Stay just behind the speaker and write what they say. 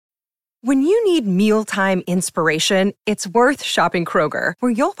When you need mealtime inspiration, it's worth shopping Kroger,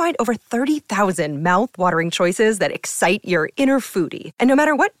 where you'll find over 30,000 mouth-watering choices that excite your inner foodie. And no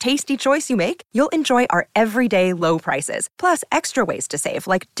matter what tasty choice you make, you'll enjoy our everyday low prices, plus extra ways to save,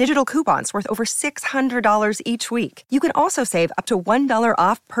 like digital coupons worth over $600 each week. You can also save up to $1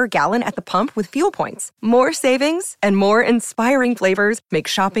 off per gallon at the pump with fuel points. More savings and more inspiring flavors make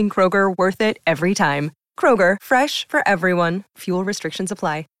shopping Kroger worth it every time. Kroger, fresh for everyone. Fuel restrictions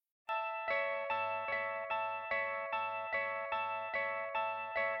apply.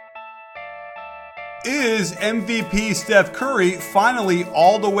 Is MVP Steph Curry finally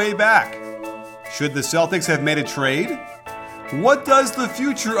all the way back? Should the Celtics have made a trade? What does the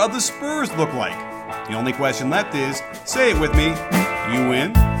future of the Spurs look like? The only question left is, say it with me, you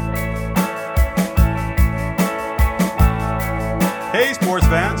win. Hey sports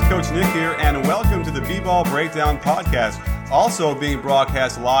fans, Coach Nick here, and welcome to the B-Ball Breakdown Podcast, also being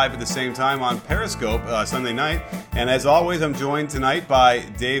broadcast live at the same time on Periscope Sunday night. And as always, I'm joined tonight by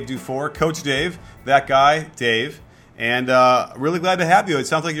Dave Dufour, Coach Dave, that guy, Dave. And really glad to have you. It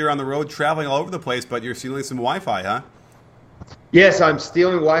sounds like you're on the road traveling all over the place, but you're stealing some Wi-Fi, huh? Yes, I'm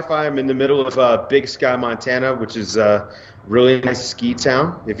stealing Wi-Fi. I'm in the middle of Big Sky, Montana, which is a really nice ski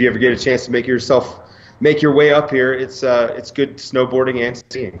town. If you ever get a chance to make your way up here, it's good snowboarding and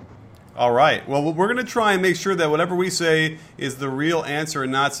skiing. All right. Well, we're going to try and make sure that whatever we say is the real answer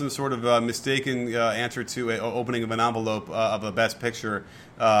and not some sort of mistaken answer to an opening of an envelope of a Best Picture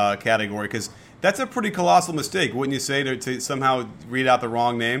category, because that's a pretty colossal mistake, wouldn't you say, to somehow read out the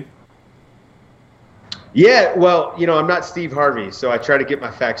wrong name? Yeah, well, I'm not Steve Harvey, so I try to get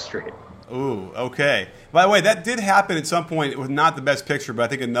my facts straight. Ooh, okay. By the way, that did happen at some point. It was not the Best Picture, but I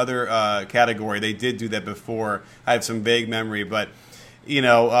think another category. They did do that before. I have some vague memory, but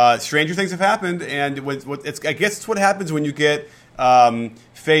stranger things have happened, and I guess it's what happens when you get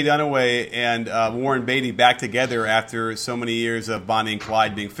Faye Dunaway and Warren Beatty back together after so many years of Bonnie and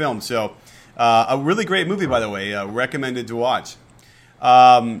Clyde being filmed. So, a really great movie, by the way, recommended to watch.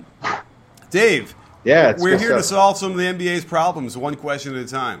 Dave, we're here to solve some of the NBA's problems, one question at a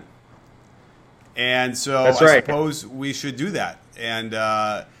time. And so That's I right. suppose we should do that. And,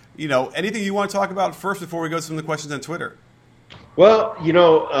 anything you want to talk about first before we go to some of the questions on Twitter? Well,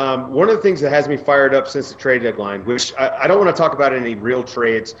 one of the things that has me fired up since the trade deadline, which I don't want to talk about any real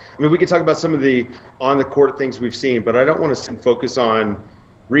trades. I mean, we can talk about some of the on-the-court things we've seen, but I don't want to focus on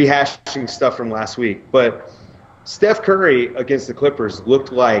rehashing stuff from last week. But Steph Curry against the Clippers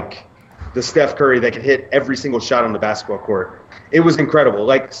looked like the Steph Curry that could hit every single shot on the basketball court. It was incredible.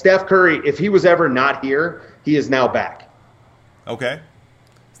 Like, Steph Curry, if he was ever not here, he is now back. Okay.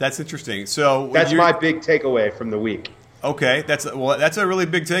 That's interesting. So that's my big takeaway from the week. Okay, that's a really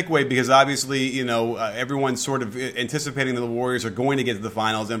big takeaway, because obviously, everyone's sort of anticipating that the Warriors are going to get to the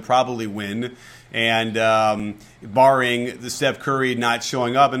finals and probably win, and barring the Steph Curry not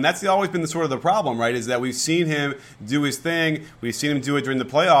showing up. And that's always been the problem, right, is that we've seen him do his thing. We've seen him do it during the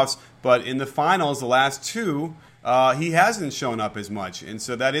playoffs, but in the finals, the last two, he hasn't shown up as much. And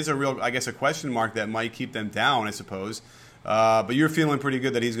so that is a real, I guess, a question mark that might keep them down, I suppose. But you're feeling pretty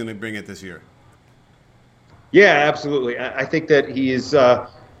good that he's going to bring it this year. Yeah, absolutely. I think that he is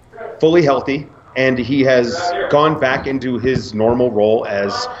fully healthy, and he has gone back into his normal role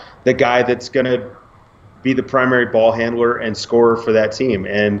as the guy that's going to be the primary ball handler and scorer for that team.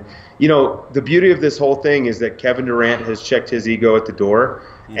 And, the beauty of this whole thing is that Kevin Durant has checked his ego at the door,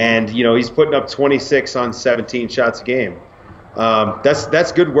 and, he's putting up 26 on 17 shots a game.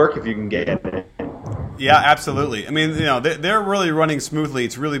 That's good work if you can get it. Yeah, absolutely. I mean, they're really running smoothly.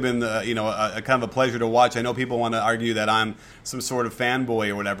 It's really been, a kind of a pleasure to watch. I know people want to argue that I'm some sort of fanboy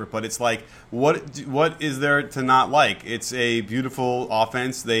or whatever, but it's like, what is there to not like? It's a beautiful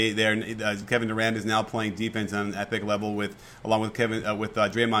offense. Kevin Durant is now playing defense on an epic level along with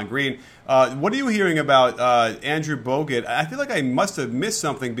Draymond Green. What are you hearing about Andrew Bogut? I feel like I must have missed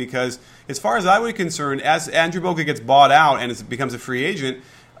something, because as far as I was concerned, as Andrew Bogut gets bought out and becomes a free agent,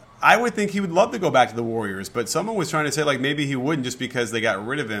 I would think he would love to go back to the Warriors, but someone was trying to say maybe he wouldn't just because they got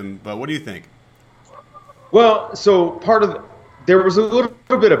rid of him. But what do you think? Well, so there was a little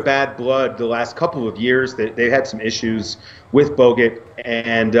bit of bad blood the last couple of years. They had some issues with Bogut,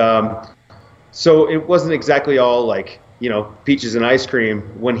 and so it wasn't exactly all peaches and ice cream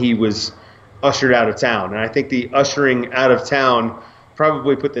when he was ushered out of town. And I think the ushering out of town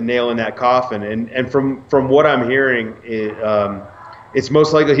probably put the nail in that coffin. And from what I'm hearing, it's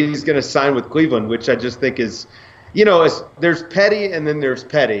most likely he's going to sign with Cleveland, which I just think is, there's petty and then there's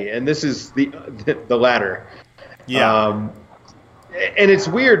petty, and this is the latter. Yeah. And it's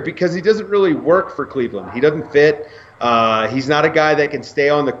weird because he doesn't really work for Cleveland. He doesn't fit. He's not a guy that can stay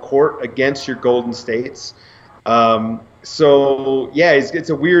on the court against your Golden States. So yeah, it's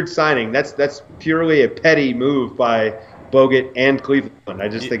a weird signing. That's purely a petty move by Bogut and Cleveland. I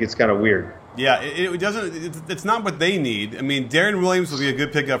just think it's kind of weird. Yeah, it doesn't. It's not what they need. I mean, Darren Williams will be a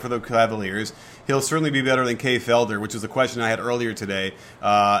good pickup for the Cavaliers. He'll certainly be better than Kay Felder, which is a question I had earlier today.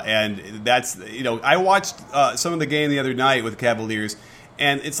 And that's, I watched some of the game the other night with the Cavaliers,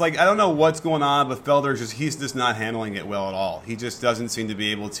 and it's like I don't know what's going on, but Felder he's just not handling it well at all. He just doesn't seem to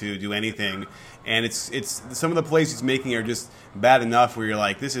be able to do anything, and it's some of the plays he's making are just bad enough where you're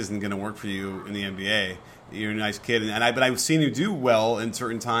like, this isn't going to work for you in the NBA. You're a nice kid, but I've seen you do well in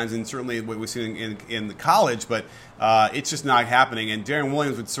certain times, and certainly what we've seen in the college. But it's just not happening. And Darren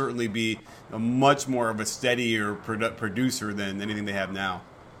Williams would certainly be a much more of a steadier producer than anything they have now.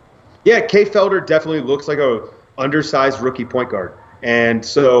 Yeah, Kay Felder definitely looks like a undersized rookie point guard, and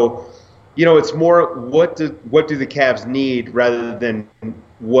so it's more what do the Cavs need rather than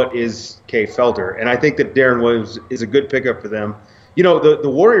what is Kay Felder. And I think that Darren Williams is a good pickup for them. The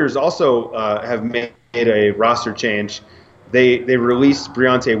Warriors also have made a roster change. They released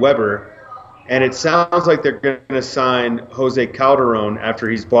Briante Weber, and it sounds like they're going to sign Jose Calderon after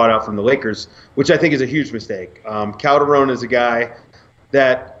he's bought out from the Lakers, which I think is a huge mistake. Calderon is a guy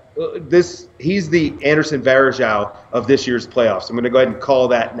that he's the Anderson Varejao of this year's playoffs. I'm going to go ahead and call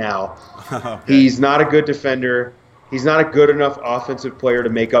that now. Okay. He's not a good defender. He's not a good enough offensive player to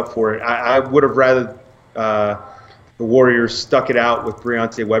make up for it. I would have rather the Warriors stuck it out with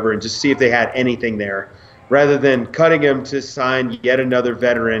Briante Weber and just see if they had anything there, rather than cutting him to sign yet another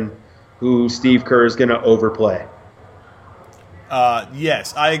veteran who Steve Kerr is going to overplay.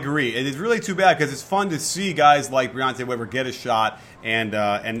 Yes, I agree. It is really too bad because it's fun to see guys like Briante Weber get a shot and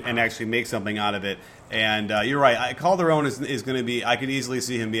actually make something out of it. And you're right. Calderon is going to be. I could easily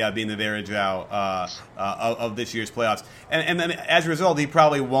see him being the Varejao of this year's playoffs. And then as a result, he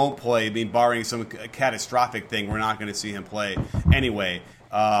probably won't play. Barring some catastrophic thing, we're not going to see him play anyway.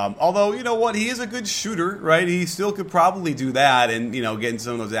 Although you know what, he is a good shooter, right? He still could probably do that and get in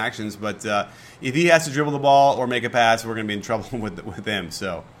some of those actions. But if he has to dribble the ball or make a pass, we're going to be in trouble with him.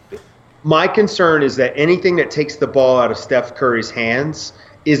 So my concern is that anything that takes the ball out of Steph Curry's hands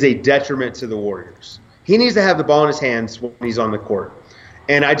is a detriment to the Warriors. He needs to have the ball in his hands when he's on the court.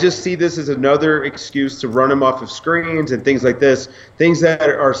 And I just see this as another excuse to run him off of screens and things like this, things that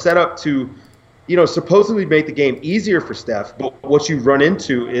are set up to, supposedly make the game easier for Steph. But what you run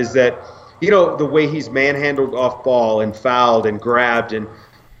into is that, the way he's manhandled off ball and fouled and grabbed. And,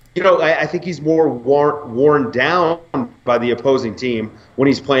 I think he's more worn down by the opposing team when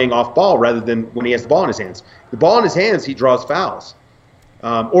he's playing off ball rather than when he has the ball in his hands. The ball in his hands, he draws fouls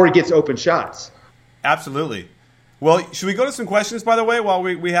or he gets open shots. Absolutely. Well, should we go to some questions, by the way, while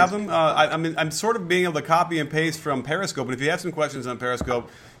we have them? I'm sort of being able to copy and paste from Periscope, but if you have some questions on Periscope,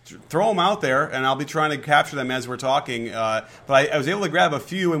 throw them out there, and I'll be trying to capture them as we're talking. But I was able to grab a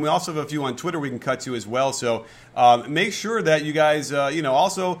few, and we also have a few on Twitter we can cut to as well. So make sure that you guys,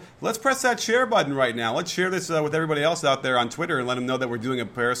 also, let's press that share button right now. Let's share this with everybody else out there on Twitter and let them know that we're doing a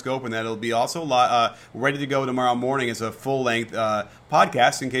Periscope and that it'll be also ready to go tomorrow morning. It's a full-length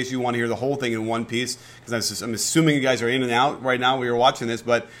podcast in case you want to hear the whole thing in one piece, because I'm assuming you guys are in and out right now while you're watching this.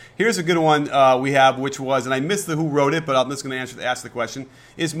 But here's a good one we have, which was, and I missed who wrote it, but I'm just going to ask the question,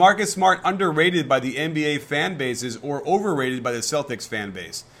 is Marcus Smart underrated by the NBA fan bases or overrated by the Celtics fan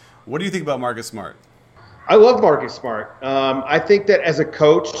base? What do you think about Marcus Smart? I love Marcus Smart. I think that as a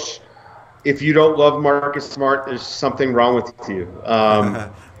coach, if you don't love Marcus Smart, there's something wrong with you.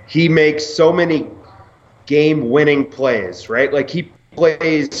 He makes so many game-winning plays, right? Like he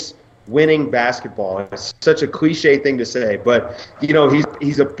plays winning basketball. It's such a cliche thing to say, but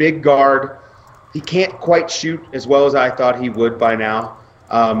he's a big guard. He can't quite shoot as well as I thought he would by now.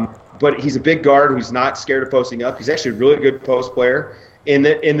 But he's a big guard who's not scared of posting up. He's actually a really good post player. In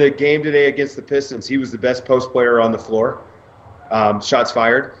the game today against the Pistons, he was the best post player on the floor. Shots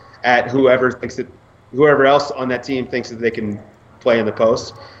fired at whoever else on that team thinks that they can play in the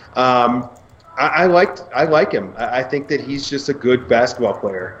post. I like him. I think that he's just a good basketball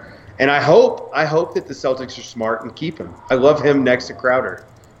player, and I hope that the Celtics are smart and keep him. I love him next to Crowder.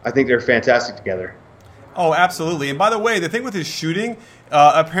 I think they're fantastic together. Oh, absolutely. And by the way, the thing with his shooting,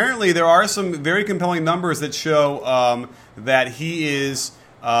 apparently there are some very compelling numbers that show that he is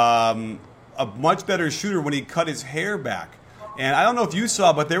a much better shooter when he cut his hair back. And I don't know if you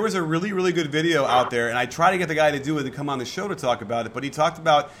saw, but there was a really, really good video out there, and I tried to get the guy to do it to come on the show to talk about it, but he talked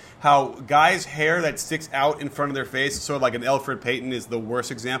about how guys' hair that sticks out in front of their face, sort of like an Elfrid Payton is the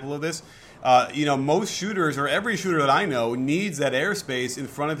worst example of this. Most shooters, or every shooter that I know, needs that airspace in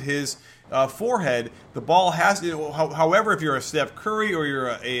front of his forehead, the ball has to. However, if you're a Steph Curry or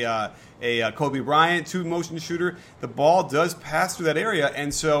you're a Kobe Bryant two-motion shooter, the ball does pass through that area.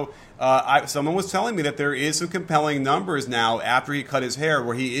 And so someone was telling me that there is some compelling numbers now after he cut his hair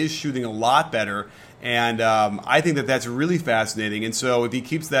where he is shooting a lot better. And I think that that's really fascinating. And so if he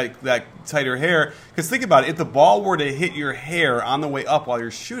keeps that tighter hair, because think about it, if the ball were to hit your hair on the way up while you're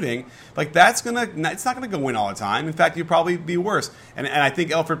shooting, like it's not gonna go in all the time. In fact, you'd probably be worse. And I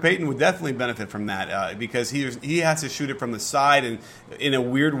think Elfrid Payton would definitely benefit from that because he has to shoot it from the side and in a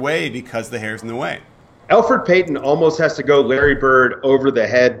weird way because the hair's in the way. Elfrid Payton almost has to go Larry Bird over the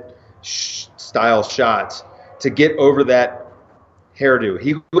head style shots to get over that hairdo.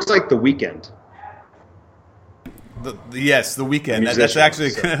 He looks like The Weeknd. Yes, The Weeknd. That's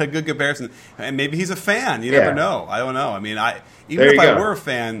actually a good comparison. And maybe he's a fan. You never know. I don't know. I mean, even if I were a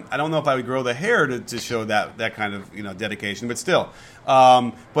fan, I don't know if I would grow the hair to show that kind of dedication. But still,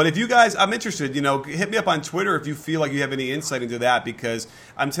 but if you guys, I'm interested. Hit me up on Twitter if you feel like you have any insight into that, because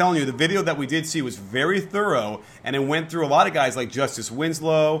I'm telling you, the video that we did see was very thorough, and it went through a lot of guys like Justice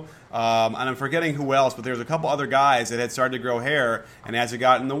Winslow, and I'm forgetting who else, but there's a couple other guys that had started to grow hair, and as it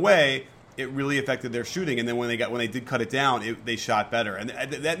got in the way, it really affected their shooting, and then when they did cut it down, they shot better, and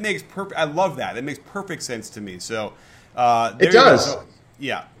that makes perfect. I love that. It makes perfect sense to me. So it does. So,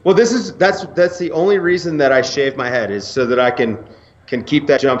 yeah. Well, that's the only reason that I shave my head is so that I can keep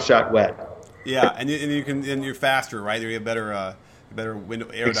that jump shot wet. Yeah, and you're faster, right? You have better window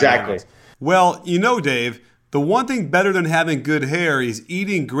air. Exactly. Dynamics. Well, Dave, the one thing better than having good hair is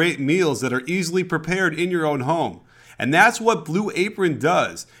eating great meals that are easily prepared in your own home. And that's what Blue Apron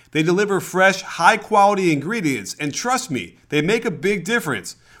does. They deliver fresh, high-quality ingredients, and trust me, they make a big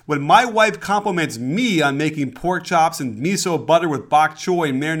difference. When my wife compliments me on making pork chops and miso butter with bok choy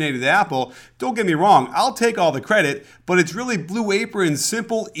and marinated apple, don't get me wrong, I'll take all the credit, but it's really Blue Apron's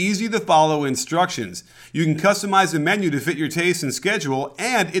simple, easy-to-follow instructions. You can customize the menu to fit your taste and schedule,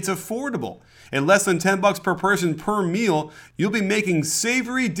 and it's affordable. At less than $10 per person per meal, you'll be making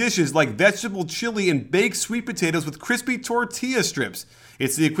savory dishes like vegetable chili and baked sweet potatoes with crispy tortilla strips.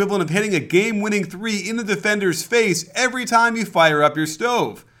 It's the equivalent of hitting a game-winning 3 in the defender's face every time you fire up your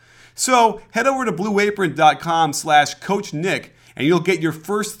stove. So head over to blueapron.com/CoachNick and you'll get your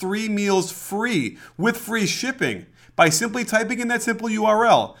first 3 meals free with free shipping by simply typing in that simple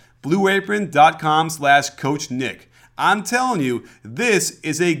URL, blueapron.com/CoachNick. I'm telling you, this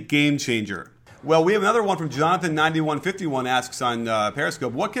is a game changer. Well, we have another one from Jonathan9151 asks on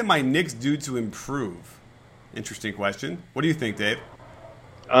Periscope, what can my Knicks do to improve? Interesting question. What do you think, Dave?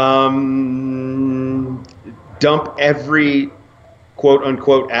 Dump every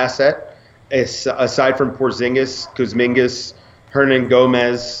quote-unquote asset, aside from Porzingis, Kuzmingas, Hernan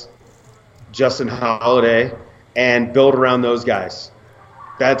Gomez, Justin Holiday, and build around those guys.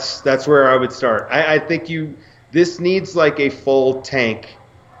 That's where I would start. I think this needs like a full tank,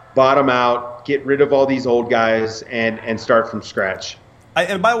 bottom out, get rid of all these old guys, and start from scratch.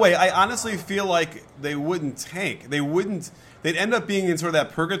 And by the way, I honestly feel like they wouldn't tank. They'd end up being in sort of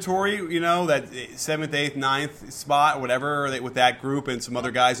that purgatory, that 7th, 8th, 9th spot, or whatever, with that group and some other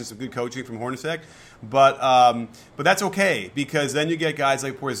guys and some good coaching from Hornacek. But that's okay, because then you get guys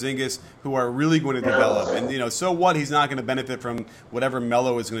like Porzingis who are really going to develop. And, so what? He's not going to benefit from whatever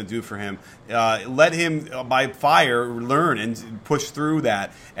Melo is going to do for him. Let him, by fire, learn and push through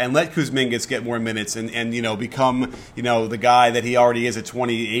that. And let Kuzmingas get more minutes and become, the guy that he already is at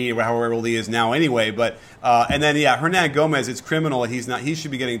 28 or however old he is now anyway. But and then, Hernan Gomez, it's criminal that he's not. He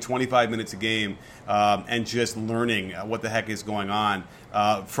should be getting 25 minutes a game and just learning what the heck is going on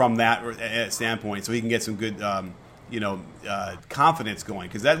from that standpoint, so he can get some good, confidence going.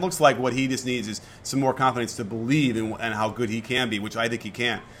 Because that looks like what he just needs is some more confidence to believe in and how good he can be, which I think he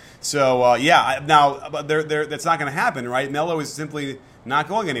can. So now that's not going to happen, right? Melo is simply not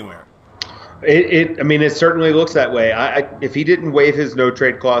going anywhere. It certainly looks that way. If he didn't waive his no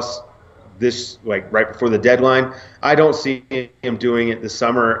trade clause this right before the deadline, I don't see him doing it this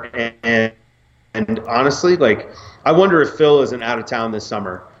summer. And honestly, I wonder if Phil isn't out of town this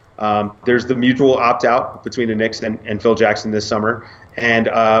summer. There's the mutual opt-out between the Knicks and Phil Jackson this summer. And,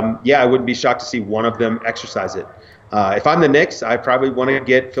 I wouldn't be shocked to see one of them exercise it. If I'm the Knicks, I probably want to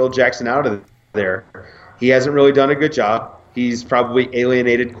get Phil Jackson out of there. He hasn't really done a good job. He's probably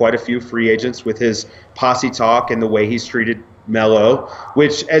alienated quite a few free agents with his posse talk and the way he's treated Melo,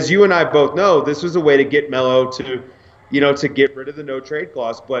 which, as you and I both know, this was a way to get Melo to get rid of the no trade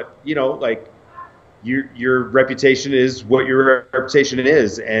clause. But, your reputation is what your reputation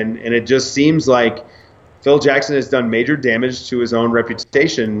is. And it just seems like Phil Jackson has done major damage to his own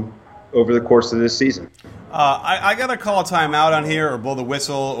reputation over the course of this season. I got to call a timeout on here or blow the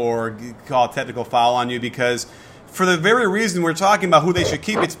whistle or call a technical foul on you because for the very reason we're talking about who they should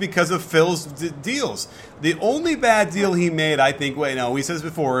keep, it's because of Phil's deals. The only bad deal he made, I think, we said this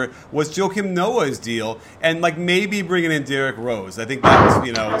before, was Joakim Noah's deal and like maybe bringing in Derrick Rose. I think that was,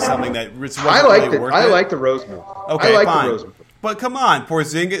 something that wasn't really worth it. I like the Rose move. Okay, I like fine. the Rose move. But come on,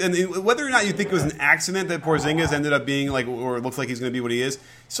 Porzingis, and whether or not you think it was an accident that Porzingis ended up being like, or it looks like he's going to be what he is,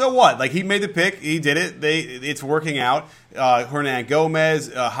 so what? Like he made the pick, he did it. It's working out. Hernan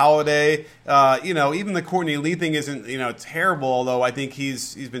Gomez, Holiday, even the Courtney Lee thing isn't terrible. Although I think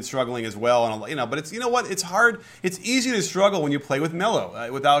he's been struggling as well. And but it's it's hard. It's easy to struggle when you play with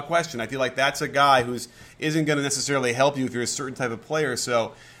Melo, without question. I feel like that's a guy who's isn't going to necessarily help you if you're a certain type of player.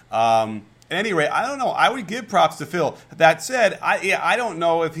 So. At any rate, I don't know. I would give props to Phil. That said, I don't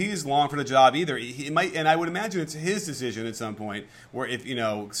know if he's long for the job either. He might, and I would imagine it's his decision at some point, where if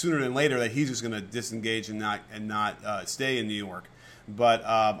sooner than later that he's just going to disengage and not stay in New York. But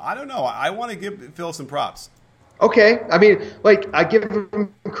I don't know. I want to give Phil some props. Okay, I mean, I give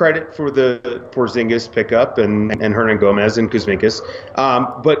him credit for the Porzingis pickup and Hernan Gomez and Kuzminkas,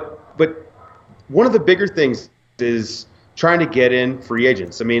 but one of the bigger things is trying to get in free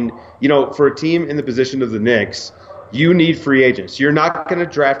agents. I mean, for a team in the position of the Knicks, you need free agents. You're not going to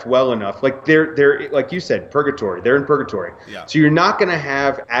draft well enough. Like they're like you said, purgatory. They're in purgatory. Yeah. So you're not going to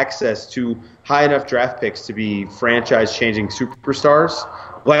have access to high enough draft picks to be franchise-changing superstars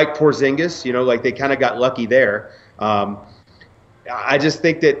like Porzingis. Like they kind of got lucky there. I just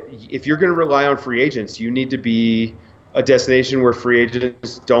think that if you're going to rely on free agents, you need to be a destination where free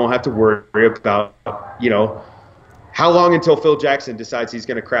agents don't have to worry about, how long until Phil Jackson decides he's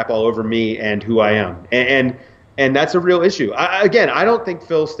going to crap all over me and who I am? And that's a real issue. I don't think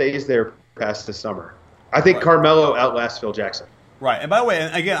Phil stays there past the summer. I think Carmelo outlasts Phil Jackson. Right. And by the way,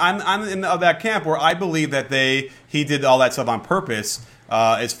 again, I'm in that camp where I believe that he did all that stuff on purpose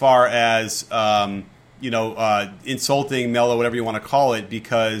as far as, insulting Melo, whatever you want to call it,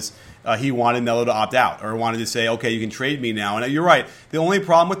 because he wanted Melo to opt out or wanted to say, okay, you can trade me now. And you're right. The only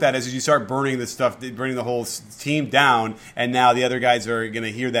problem with that is you start burning the whole team down, and now the other guys are going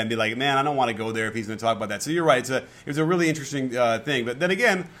to hear that and be like, man, I don't want to go there if he's going to talk about that. So you're right. It was a really interesting thing. But then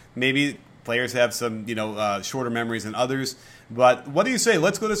again, maybe players have some shorter memories than others. But what do you say?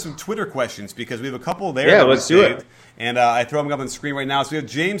 Let's go to some Twitter questions because we have a couple there. Yeah, let's do it. And I throw them up on the screen right now. So we have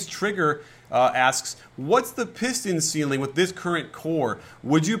James Trigger asks, what's the Pistons ceiling with this current core?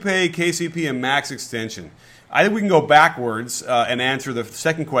 Would you pay KCP a max extension? I think we can go backwards and answer the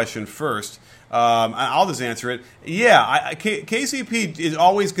second question first. I'll just answer it. Yeah, KCP is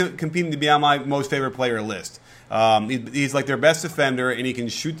always competing to be on my most favorite player list. He's like their best defender, and he can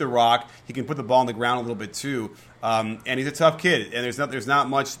shoot the rock. He can put the ball on the ground a little bit too. And he's a tough kid, and there's not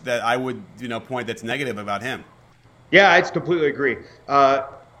much that I would point that's negative about him. Yeah, I completely agree.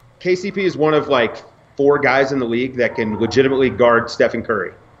 KCP is one of 4 guys in the league that can legitimately guard Stephen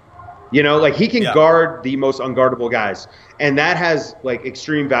Curry. He can guard the most unguardable guys, and that has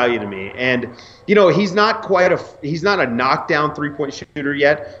extreme value to me. And he's not a knockdown 3-point shooter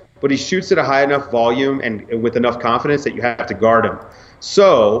yet, but he shoots at a high enough volume and with enough confidence that you have to guard him.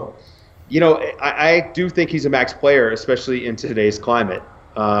 So, I do think he's a max player, especially in today's climate.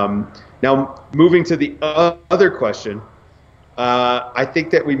 Now, moving to the other question, I think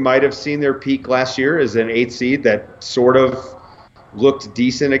that we might have seen their peak last year as an 8th seed that sort of looked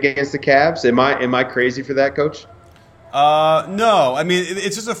decent against the Cavs. Am I crazy for that, Coach? No. I mean,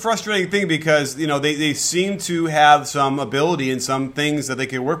 it's just a frustrating thing because, they seem to have some ability and some things that they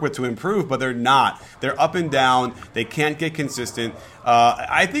can work with to improve, but they're not. They're up and down. They can't get consistent.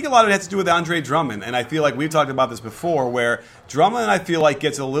 I think a lot of it has to do with Andre Drummond, and I feel like we've talked about this before, where Drummond, I feel like,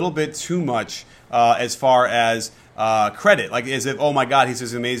 gets a little bit too much as far as credit, as if, oh my God, he's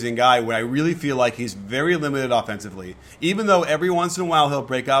this amazing guy, when I really feel like he's very limited offensively. Even though every once in a while he'll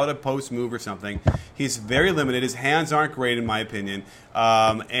break out a post move or something, he's very limited. His hands aren't great, in my opinion.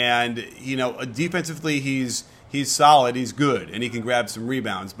 And defensively he's solid, he's good, and he can grab some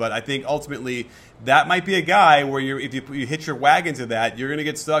rebounds. But I think ultimately that might be a guy where if you hit your wagon to that, you're going to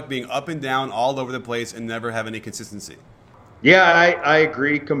get stuck being up and down all over the place and never have any consistency. Yeah, I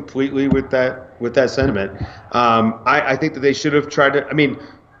agree completely with that sentiment. I think that they should have tried to. I mean,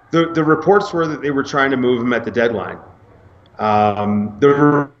 the reports were that they were trying to move him at the deadline.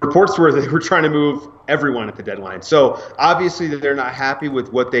 The reports were that they were trying to move everyone at the deadline. So obviously they're not happy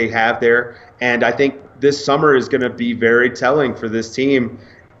with what they have there, and I think this summer is going to be very telling for this team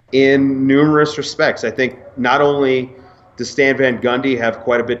in numerous respects. I think not only does Stan Van Gundy have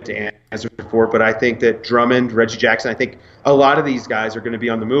quite a bit to answer for? But I think that Drummond, Reggie Jackson, I think a lot of these guys are going to be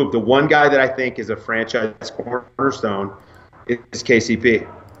on the move. The one guy that I think is a franchise cornerstone is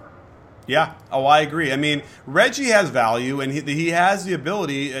KCP. Yeah. Oh, I agree. I mean, Reggie has value, and he has the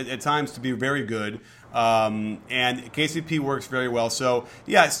ability at times to be very good. And KCP works very well. So,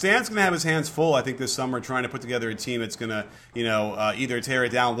 yeah, Stan's going to have his hands full, I think, this summer trying to put together a team that's going to, either tear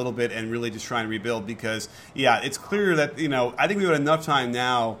it down a little bit and really just try and rebuild because, yeah, it's clear that, I think we've got enough time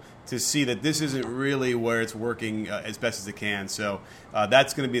now to see that this isn't really where it's working as best as it can. So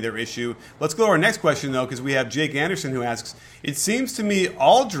that's going to be their issue. Let's go to our next question, though, because we have Jake Anderson who asks, it seems to me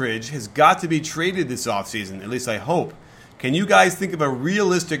Aldridge has got to be traded this offseason, at least I hope. Can you guys think of a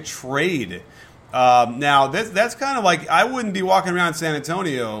realistic trade? Now, that's kind of like I wouldn't be walking around San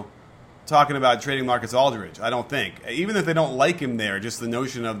Antonio talking about trading Marcus Aldridge, I don't think. Even if they don't like him there, just the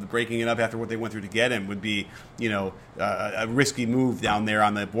notion of breaking it up after what they went through to get him would be, a risky move down there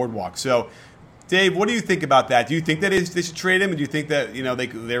on the boardwalk. So, Dave, what do you think about that? Do you think that they should trade him? And do you think that,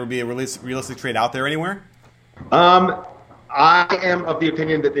 there would be a realistic trade out there anywhere? I am of the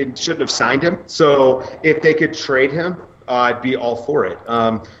opinion that they shouldn't have signed him. So if they could trade him, I'd be all for it.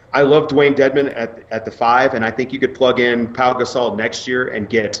 I love Dwayne Dedmon at the 5, and I think you could plug in Pau Gasol next year and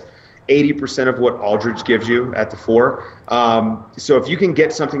get 80% of what Aldridge gives you at the 4. So if you can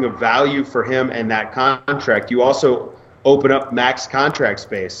get something of value for him and that contract, you also open up max contract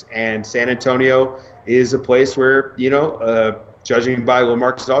space. And San Antonio is a place where, judging by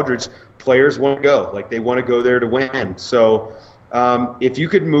LaMarcus Aldridge, players want to go. Like, they want to go there to win. So if you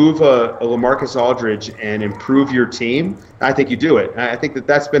could move a LaMarcus Aldridge and improve your team, I think you do it. I think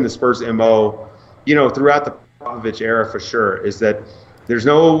that's been the Spurs' MO, throughout the Popovich era for sure, is that there's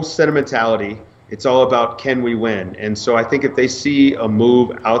no sentimentality. It's all about can we win. And so I think if they see a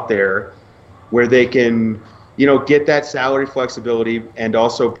move out there where they can, get that salary flexibility and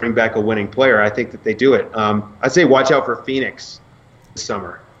also bring back a winning player, I think that they do it. I'd say watch out for Phoenix this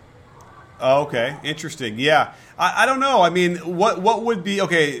summer. Oh, okay, interesting. Yeah, I don't know. I mean, what would be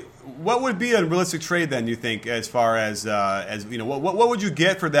okay? What would be a realistic trade then? You think, as far as what would you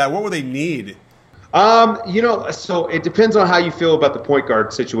get for that? What would they need? So it depends on how you feel about the point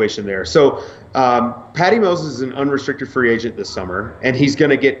guard situation there. So Patty Mills is an unrestricted free agent this summer, and he's going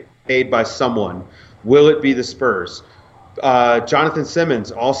to get paid by someone. Will it be the Spurs? Jonathan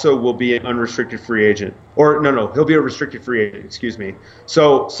Simmons also will be an unrestricted free agent. Or no, he'll be a restricted free agent, excuse me.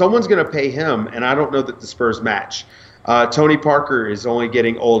 So someone's going to pay him, and I don't know that the Spurs match. Tony Parker is only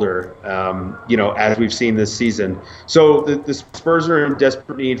getting older, as we've seen this season. So the Spurs are in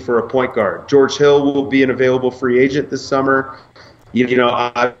desperate need for a point guard. George Hill will be an available free agent this summer.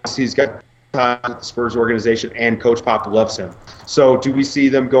 Obviously he's got ties with the Spurs organization, and Coach Pop loves him. So do we see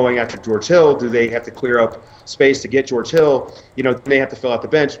them going after George Hill? Do they have to clear up space to get George Hill? They have to fill out the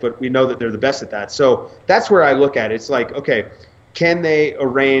bench, but we know that they're the best at that. So that's where I look at it. It's like, okay, can they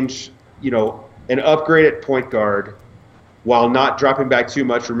arrange, an upgrade at point guard while not dropping back too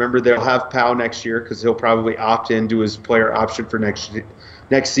much? Remember, they'll have Powell next year because he'll probably opt into his player option for next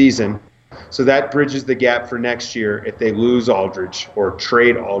season. So that bridges the gap for next year if they lose Aldridge or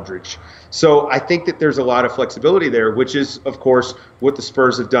trade Aldridge. So I think that there's a lot of flexibility there, which is, of course, what the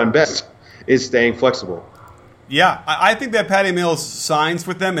Spurs have done best, is staying flexible. Yeah, I think that Patty Mills signs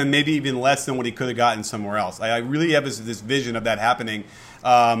with them, and maybe even less than what he could have gotten somewhere else. I really have this vision of that happening.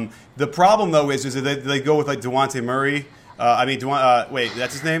 The problem, though, is that they go with like DeJounte Murray. Wait,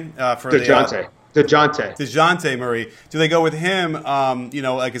 that's his name? DeJounte Murray. Do they go with him,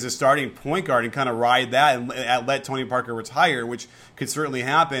 as a starting point guard and kind of ride that and let Tony Parker retire, which could certainly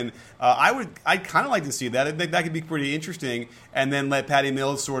happen? I'd kind of like to see that. I think that could be pretty interesting, and then let Patty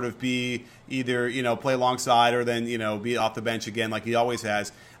Mills sort of be either, play alongside or then, be off the bench again like he always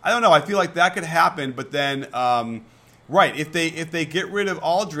has. I don't know. I feel like that could happen, but then, right, if they get rid of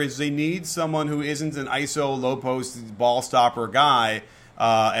Aldridge, they need someone who isn't an ISO low post ball stopper guy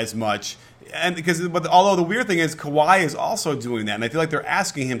as much. But although the weird thing is Kawhi is also doing that, and I feel like they're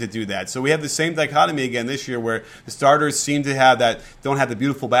asking him to do that. So we have the same dichotomy again this year, where the starters seem to don't have the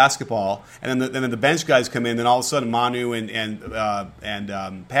beautiful basketball, and then the bench guys come in, and all of a sudden Manu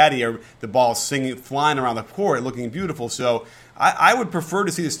and Patty are the ball flying around the court, looking beautiful. So I would prefer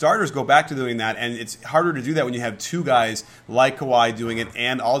to see the starters go back to doing that, and it's harder to do that when you have two guys like Kawhi doing it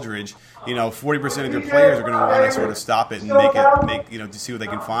and Aldridge. 40% of your players are going to want to sort of stop it and to see what they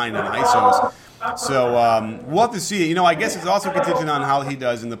can find on ISOs. So we'll have to see. I guess it's also contingent on how he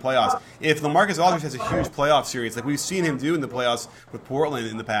does in the playoffs. If LaMarcus Aldridge has a huge playoff series, like we've seen him do in the playoffs with Portland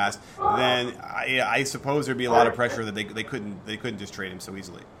in the past, then I suppose there'd be a lot of pressure that they couldn't just trade him so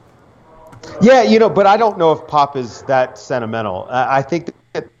easily. Yeah, but I don't know if Pop is that sentimental. I think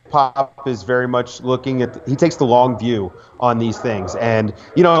that Pop is very much looking at he takes the long view on these things. And,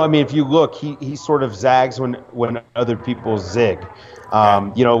 if you look, he sort of zags when other people zig.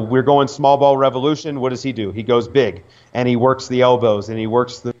 We're going small ball revolution. What does he do? He goes big, and he works the elbows, and he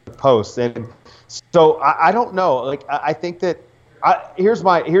works the posts. And so I don't know. Like, I think that here's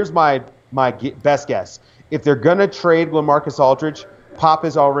my best guess. If they're going to trade LaMarcus Aldridge, Pop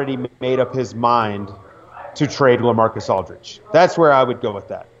has already made up his mind to trade LaMarcus Aldridge. That's where I would go with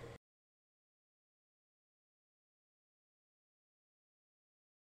that.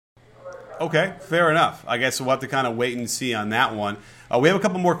 Okay, fair enough. I guess we'll have to kind of wait and see on that one. We have a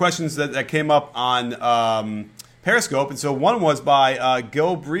couple more questions that came up on Periscope. And so one was by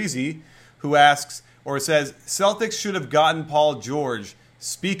Gil Breezy, who asks, or says, Celtics should have gotten Paul George.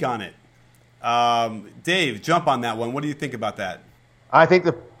 Speak on it. Dave, jump on that one. What do you think about that? I think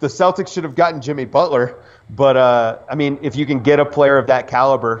the Celtics should have gotten Jimmy Butler. But, if you can get a player of that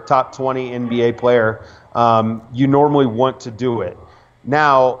caliber, top 20 NBA player, you normally want to do it.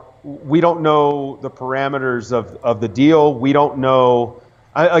 Now, we don't know the parameters of the deal. We don't know.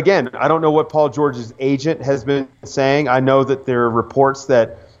 I don't know what Paul George's agent has been saying. I know that there are reports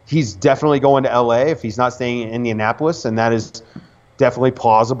that he's definitely going to L.A. if he's not staying in Indianapolis, and that is definitely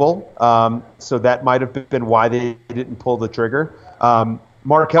plausible. So that might have been why they didn't pull the trigger.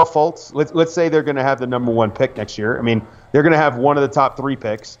 Markelle Fultz, let's say they're going to have the number 1 pick next year. I mean, they're going to have one of the top 3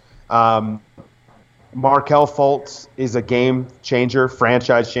 picks. Markelle Fultz is a game changer,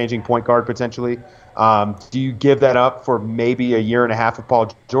 franchise-changing point guard potentially. Do you give that up for maybe a year and a half of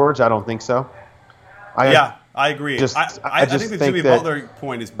Paul George? I don't think so. I agree. I think the Jimmy Butler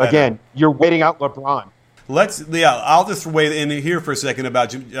point is better. Again, you're waiting out LeBron. I'll just wait in here for a second about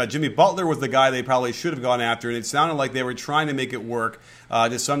Jimmy Butler was the guy they probably should have gone after, and it sounded like they were trying to make it work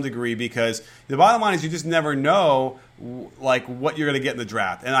to some degree because the bottom line is you just never know like what you're going to get in the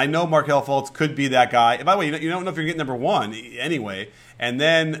draft. And I know Markelle Fultz could be that guy. And by the way, you don't know if you're getting number 1 anyway. And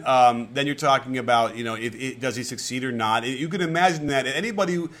then you're talking about does he succeed or not. You can imagine that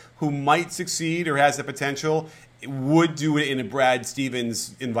anybody who might succeed or has the potential would do it in a Brad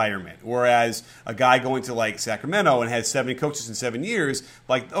Stevens environment, whereas a guy going to like Sacramento and has 7 coaches in 7 years,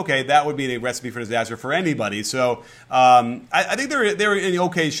 like okay, that would be a recipe for disaster for anybody. So I think they're in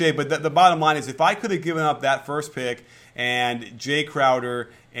okay shape. But the bottom line is, if I could have given up that first pick and Jay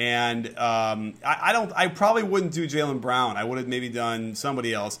Crowder and I probably wouldn't do Jaylen Brown. I would have maybe done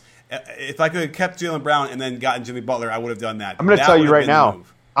somebody else. If I could have kept Jaylen Brown and then gotten Jimmy Butler, I would have done that. I'm going to tell you right now,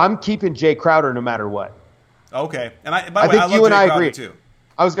 I'm keeping Jay Crowder no matter what. Okay, and I think you and I agree too.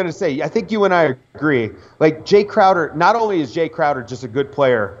 I was going to say, I think you and I agree. Like Jay Crowder, not only is Jay Crowder just a good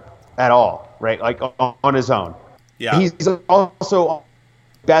player at all, right? Like on his own. Yeah. He's also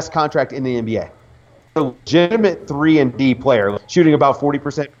best contract in the NBA. A legitimate 3-and-D player, shooting about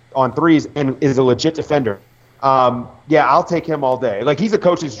 40% on threes, and is a legit defender. I'll take him all day. Like he's a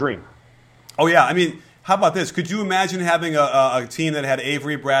coach's dream. Oh yeah, I mean. How about this? Could you imagine having a team that had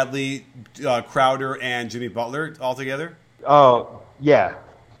Avery Bradley, Crowder, and Jimmy Butler all together? Oh, yeah.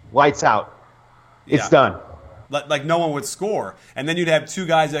 Lights out. It's done. Like no one would score. And then you'd have 2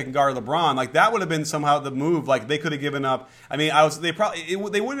 guys that can guard LeBron. Like that would have been somehow the move. Like they could have given up. I mean, they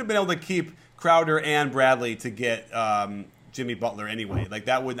wouldn't have been able to keep Crowder and Bradley to get Jimmy Butler anyway. Like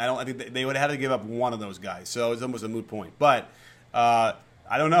that would I think they would have had to give up one of those guys. So it's almost a moot point. But I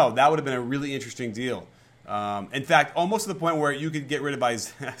don't know. That would have been a really interesting deal. In fact, almost to the point where you could get rid of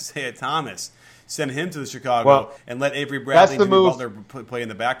Isaiah Thomas, send him to the Chicago, and let Avery Bradley and Jimmy Butler play in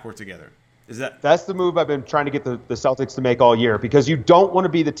the backcourt together. That's the move I've been trying to get the Celtics to make all year, because you don't want to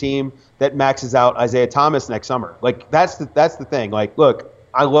be the team that maxes out Isaiah Thomas next summer. Like that's the thing. Like, look,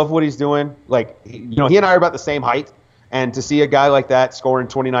 I love what he's doing. Like, he and I are about the same height, and to see a guy like that scoring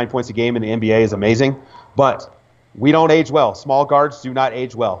 29 points a game in the NBA is amazing. But we don't age well. Small guards do not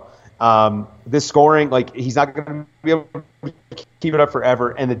age well. This scoring, like, he's not going to be able to keep it up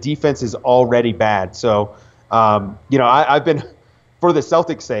forever, and the defense is already bad. So, I've been, for the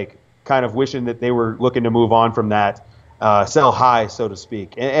Celtics' sake, kind of wishing that they were looking to move on from that, sell high, so to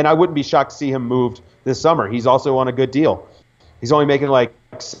speak. And I wouldn't be shocked to see him moved this summer. He's also on a good deal. He's only making like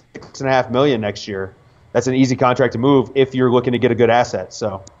 $6.5 million next year. That's an easy contract to move if you're looking to get a good asset.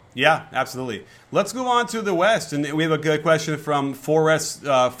 So. Yeah, absolutely. Let's move on to the West, and we have a good question from Forrest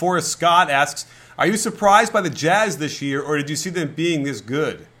Scott asks, are you surprised by the Jazz this year, or did you see them being this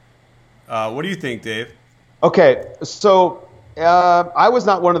good? What do you think, Dave? Okay, so I was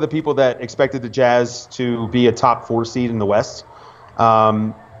not one of the people that expected the Jazz to be a top 4 seed in the West.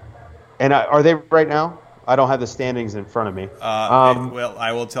 Are they right now? I don't have the standings in front of me. Well,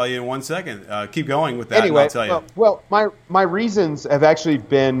 I will tell you in 1 second. Keep going with that. Anyway, and I'll tell you. Well, my reasons have actually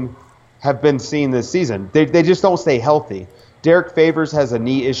been seen this season. They just don't stay healthy. Derek Favors has a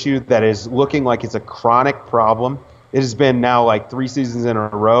knee issue that is looking like it's a chronic problem. It has been now like 3 seasons in a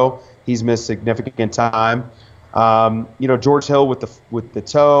row. He's missed significant time. George Hill with the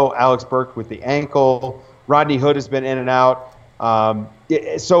toe, Alex Burke with the ankle, Rodney Hood has been in and out.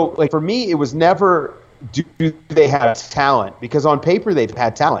 So like for me, it was never do they have talent, because on paper they've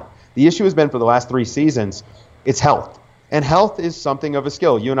had talent. The issue has been for the last 3 seasons, it's health. And health is something of a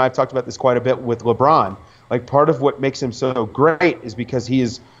skill. You and I have talked about this quite a bit with LeBron. Like part of what makes him so great is because he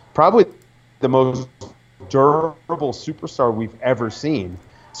is probably the most durable superstar we've ever seen.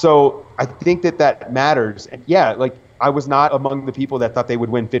 So I think that matters. And yeah, like I was not among the people that thought they would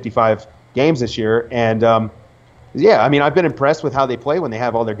win 55 games this year. And yeah, I mean, I've been impressed with how they play when they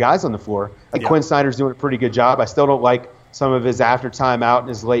have all their guys on the floor. Like Quinn Snyder's doing a pretty good job. I still don't like some of his after time out and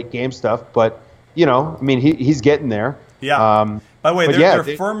his late game stuff, but I mean, he's getting there. Yeah. By the way, they're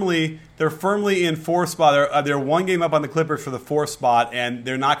firmly in 4th spot. They're 1 game up on the Clippers for the 4th spot, and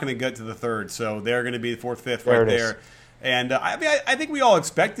they're not going to get to the 3rd. So they're going to be 4th, 5th right there. And I think we all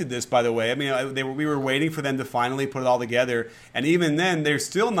expected this, by the way. I mean, we were waiting for them to finally put it all together. And even then, they're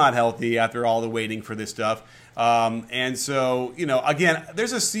still not healthy after all the waiting for this stuff. And so, again,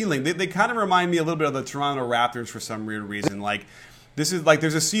 there's a ceiling. They kind of remind me a little bit of the Toronto Raptors for some weird reason. Like, this is like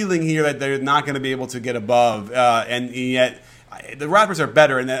there's a ceiling here that they're not going to be able to get above. And yet the Raptors are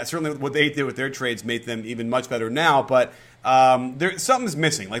better. And that certainly what they did with their trades made them even much better now. But something's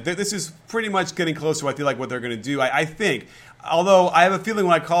missing. Like this is pretty much getting close to I feel like what they're going to do. I think, although I have a feeling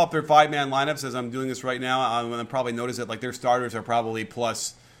when I call up their 5-man lineups as I'm doing this right now, I'm going to probably notice that like their starters are probably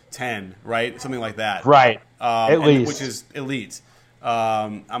plus 10, right? Something like that. Right. At least. Which is elite.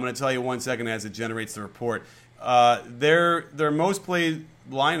 I'm going to tell you 1 second as it generates the report. Their most played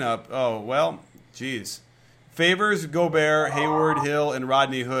lineup. Oh well, geez. Favors, Gobert, Hayward, Hill, and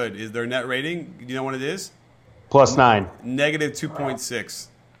Rodney Hood is their net rating. Do you know what it is? +9. Negative 2.6.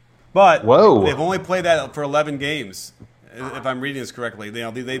 But they've only played that for 11 games, if I'm reading this correctly.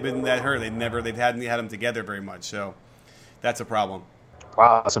 They've been that hurt. They hadn't had them together very much, so that's a problem.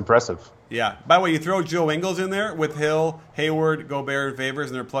 Wow, that's impressive. Yeah. By the way, you throw Joe Ingles in there with Hill, Hayward, Gobert, and Favors,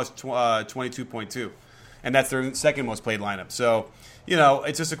 and they're plus 22.2. And that's their second most played lineup. So,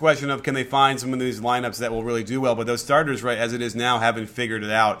 it's just a question of can they find some of these lineups that will really do well. But those starters, right, as it is now, haven't figured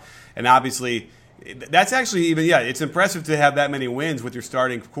it out. And obviously, that's actually it's impressive to have that many wins with your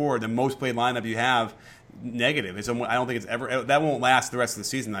starting core. The most played lineup you have, negative. I don't think it's ever – that won't last the rest of the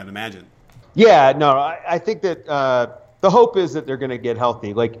season, I'd imagine. Yeah, no, I think that the hope is that they're going to get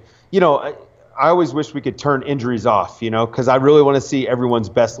healthy. Like, I always wish we could turn injuries off, because I really want to see everyone's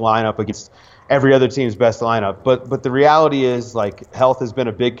best lineup against every other team's best lineup. But the reality is, like, health has been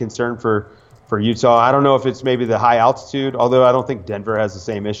a big concern for Utah. I don't know if it's maybe the high altitude, although I don't think Denver has the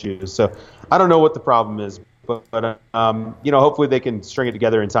same issues. So I don't know what the problem is, but hopefully they can string it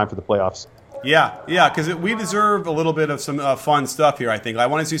together in time for the playoffs. Yeah, because we deserve a little bit of some fun stuff here, I think. I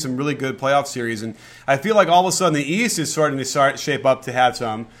want to see some really good playoff series, and I feel like all of a sudden the East is starting to shape up to have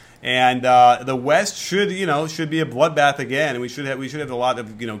some, and the West should be a bloodbath again, and we should have a lot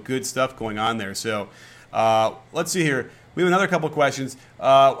of good stuff going on there. So let's see here. We have another couple of questions.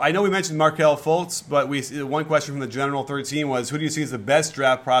 I know we mentioned Markelle Fultz, but one question from the General 13 was, who do you see as the best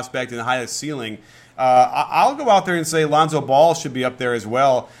draft prospect and the highest ceiling? I'll go out there and say Lonzo Ball should be up there as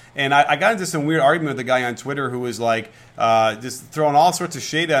well. And I got into some weird argument with a guy on Twitter who was like just throwing all sorts of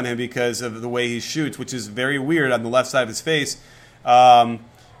shade on him because of the way he shoots, which is very weird on the left side of his face.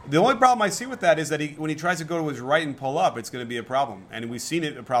 The only problem I see with that is that when he tries to go to his right and pull up, it's going to be a problem. And we've seen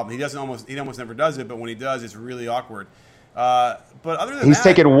it a problem. He almost never does it, but when he does, it's really awkward. But other than that,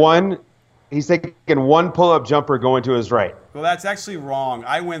 he's taking one pull-up jumper going to his right. Well, that's actually wrong.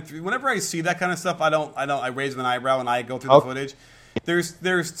 Whenever I see that kind of stuff, I raise an eyebrow and I go through the footage. There's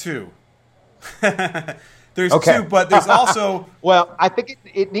two. There's two, but there's also. Well, I think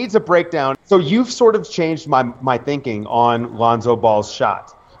it needs a breakdown. So you've sort of changed my thinking on Lonzo Ball's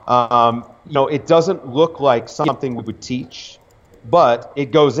shot. It doesn't look like something we would teach, but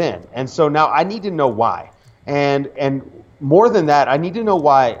it goes in, and so now I need to know why. And more than that, I need to know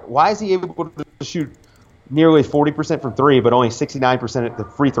why. Why is he able to shoot nearly 40% from three, but only 69% at the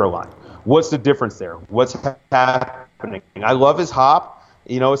free throw line? What's the difference there? What's happening? I love his hop.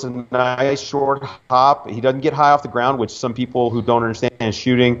 It's a nice short hop. He doesn't get high off the ground, which some people who don't understand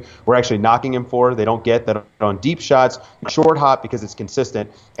shooting were actually knocking him for. They don't get that on deep shots. Short hop because it's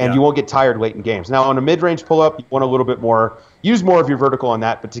consistent, and you won't get tired late in games. Now, on a mid-range pull-up, you want a little bit more, use more of your vertical on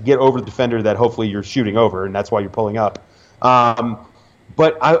that, but to get over the defender that hopefully you're shooting over, and that's why you're pulling up.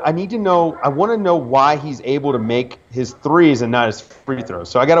 But I need to know, I want to know why he's able to make his threes and not his free throws.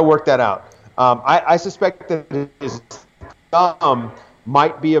 So I got to work that out. I suspect that his thumb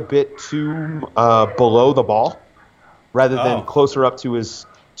might be a bit too below the ball rather than closer up to his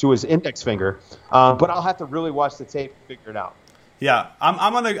index finger. But I'll have to really watch the tape and figure it out. Yeah,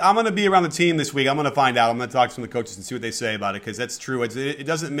 I'm gonna be around the team this week. I'm gonna find out. I'm gonna talk to some of the coaches and see what they say about it, because that's true. It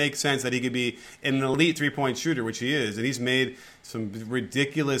doesn't make sense that he could be an elite 3-point shooter, which he is, and he's made some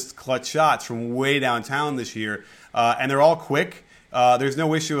ridiculous clutch shots from way downtown this year, and they're all quick. There's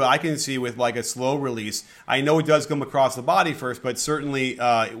no issue I can see with like a slow release. I know it does come across the body first, but certainly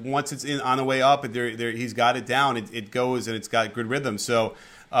once it's on the way up, he's got it down. It goes and it's got good rhythm. So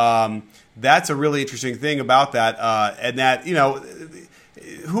that's a really interesting thing about that. And that,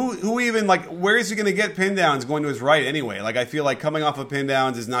 who even, like, where is he going to get pin downs going to his right anyway? Like, I feel like coming off of pin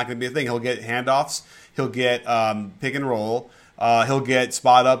downs is not going to be a thing. He'll get handoffs. He'll get pick and roll. He'll get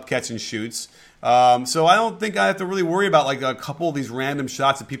spot up catch and shoots. So I don't think I have to really worry about like a couple of these random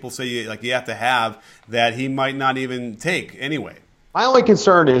shots that people say you have to have that he might not even take anyway. My only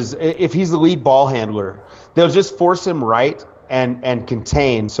concern is if he's the lead ball handler, they'll just force him right and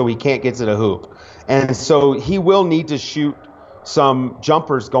contain so he can't get to the hoop. And so he will need to shoot some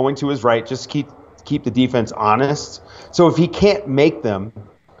jumpers going to his right, just keep the defense honest. So if he can't make them,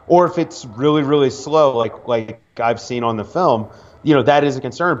 or if it's really, really slow, like I've seen on the film, that is a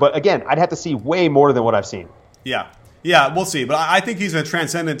concern. But again, I'd have to see way more than what I've seen. Yeah, we'll see. But I think he's a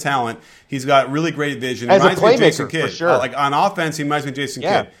transcendent talent. He's got really great vision. As a playmaker, for sure. Like on offense, he reminds me of Jason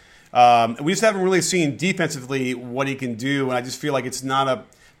Kidd. We just haven't really seen defensively what he can do, and I just feel like it's not a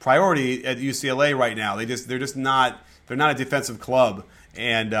priority at UCLA right now. They're not a defensive club.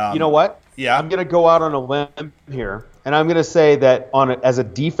 And you know what? Yeah, I'm going to go out on a limb here, and I'm going to say that as a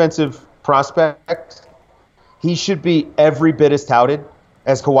defensive prospect, he should be every bit as touted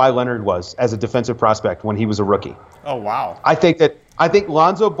as Kawhi Leonard was as a defensive prospect when he was a rookie. Oh, wow. I think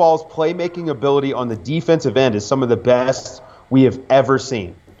Lonzo Ball's playmaking ability on the defensive end is some of the best we have ever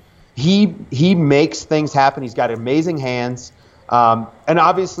seen. He makes things happen. He's got amazing hands. And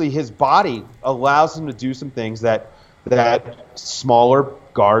obviously his body allows him to do some things that smaller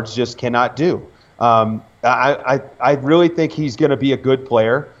guards just cannot do. I really think he's going to be a good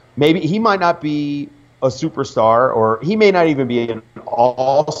player. Maybe he might not be a superstar, or he may not even be an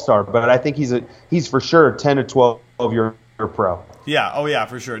all-star, but I think he's for sure 10 to 12-year pro. Yeah, oh yeah,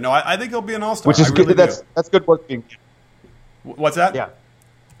 for sure. No, I think he'll be an all-star. Which is good. Really that's good work being. What's that? Yeah.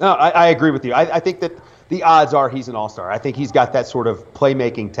 No, I agree with you. I think that the odds are he's an all-star. I think he's got that sort of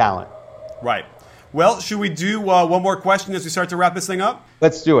playmaking talent. Right. Well, should we do one more question as we start to wrap this thing up?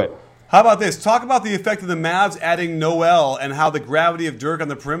 Let's do it. How about this? Talk about the effect of the Mavs adding Noel and how the gravity of Dirk on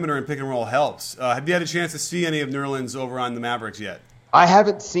the perimeter and pick and roll helps. Have you had a chance to see any of Nerlens over on the Mavericks yet? I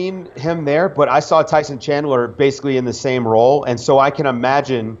haven't seen him there, but I saw Tyson Chandler basically in the same role, and so I can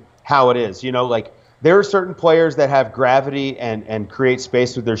imagine how it is. There are certain players that have gravity and create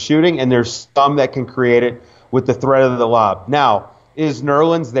space with their shooting, and there's some that can create it with the threat of the lob. Now, is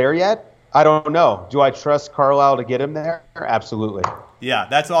Nerlens there yet? I don't know. Do I trust Carlisle to get him there? Absolutely. Yeah,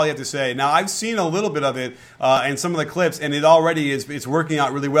 that's all you have to say. Now, I've seen a little bit of it in some of the clips, and it already it's working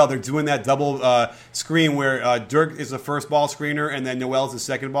out really well. They're doing that double screen where Dirk is the first ball screener, and then Noel's the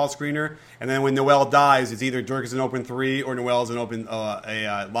second ball screener. And then when Noel dies, it's either Dirk is an open three or Noel is an open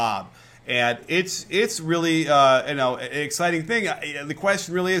lob. And it's really an exciting thing. The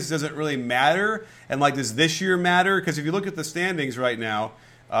question really is, does it really matter? And does this year matter? Because if you look at the standings right now,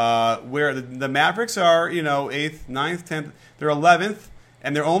 where the Mavericks are, 8th, 9th, 10th, they're 11th,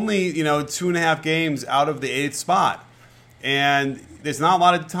 and they're only 2.5 games out of the 8th spot. And there's not a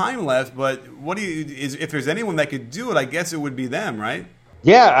lot of time left. But if there's anyone that could do it, I guess it would be them, right?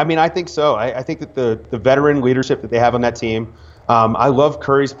 Yeah, I think so. I think that the veteran leadership that they have on that team. I love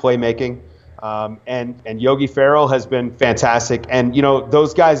Curry's playmaking, and Yogi Ferrell has been fantastic. And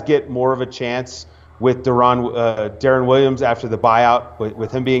those guys get more of a chance with Deron Williams after the buyout,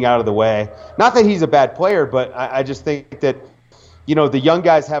 with him being out of the way. Not that he's a bad player, but I just think that the young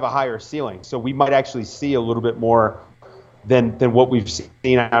guys have a higher ceiling, so we might actually see a little bit more than what we've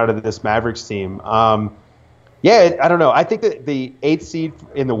seen out of this Mavericks team. Yeah, I don't know. I think that the 8th seed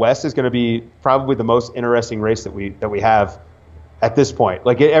in the West is going to be probably the most interesting race that we have at this point.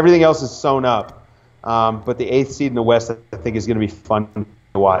 Everything else is sewn up, but the 8th seed in the West, I think, is going to be fun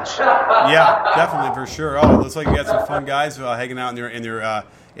watch. Yeah, definitely for sure. Oh, it looks like you got some fun guys hanging out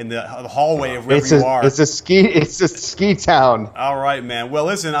in the hallway of wherever you are. It's a ski town. All right, man. Well,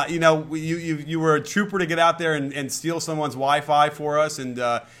 listen, you were a trooper to get out there and steal someone's Wi-Fi for us and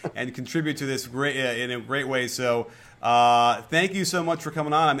contribute to this in a great way. So thank you so much for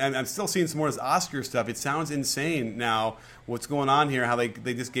coming on. I'm still seeing some more of this Oscar stuff. It sounds insane now what's going on here, how they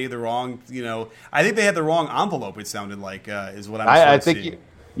just gave the wrong, I think they had the wrong envelope, it sounded like, is what I'm seeing.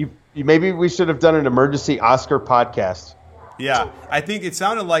 You maybe we should have done an emergency Oscar podcast. Yeah, I think it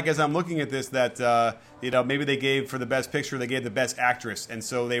sounded like, as I'm looking at this, that maybe they gave for the best picture, they gave the best actress, and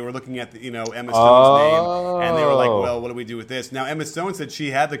so they were looking at Emma Stone's name, and they were like, well, what do we do with this? Now Emma Stone said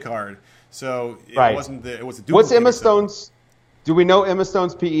she had the card, so it wasn't it was a duplicate. What's Emma Stone's? Do we know Emma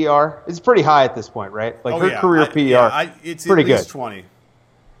Stone's PER? It's pretty high at this point, right? Like her career PER, it's pretty at least good. 20.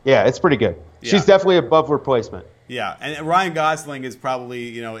 Yeah, it's pretty good. Yeah. She's definitely above replacement. Yeah, and Ryan Gosling is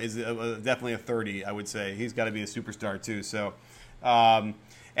probably definitely a 30. I would say he's got to be a superstar too. So,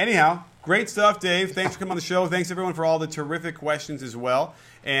 anyhow, great stuff, Dave. Thanks for coming on the show. Thanks everyone for all the terrific questions as well.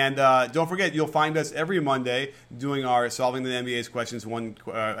 And don't forget, you'll find us every Monday doing our solving the NBA's questions,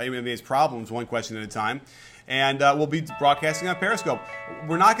 NBA's problems, one question at a time. And we'll be broadcasting on Periscope.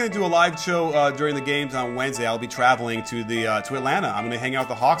 We're not going to do a live show during the games on Wednesday. I'll be traveling to Atlanta. I'm going to hang out with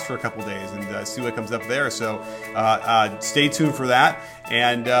the Hawks for a couple days and see what comes up there. So stay tuned for that.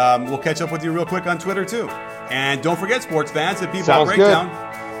 And we'll catch up with you real quick on Twitter, too. And don't forget, sports fans, at B-Ball Breakdown,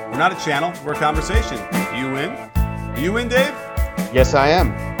 we're not a channel. We're a conversation. You in? You in, Dave? Yes, I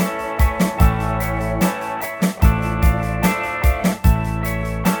am.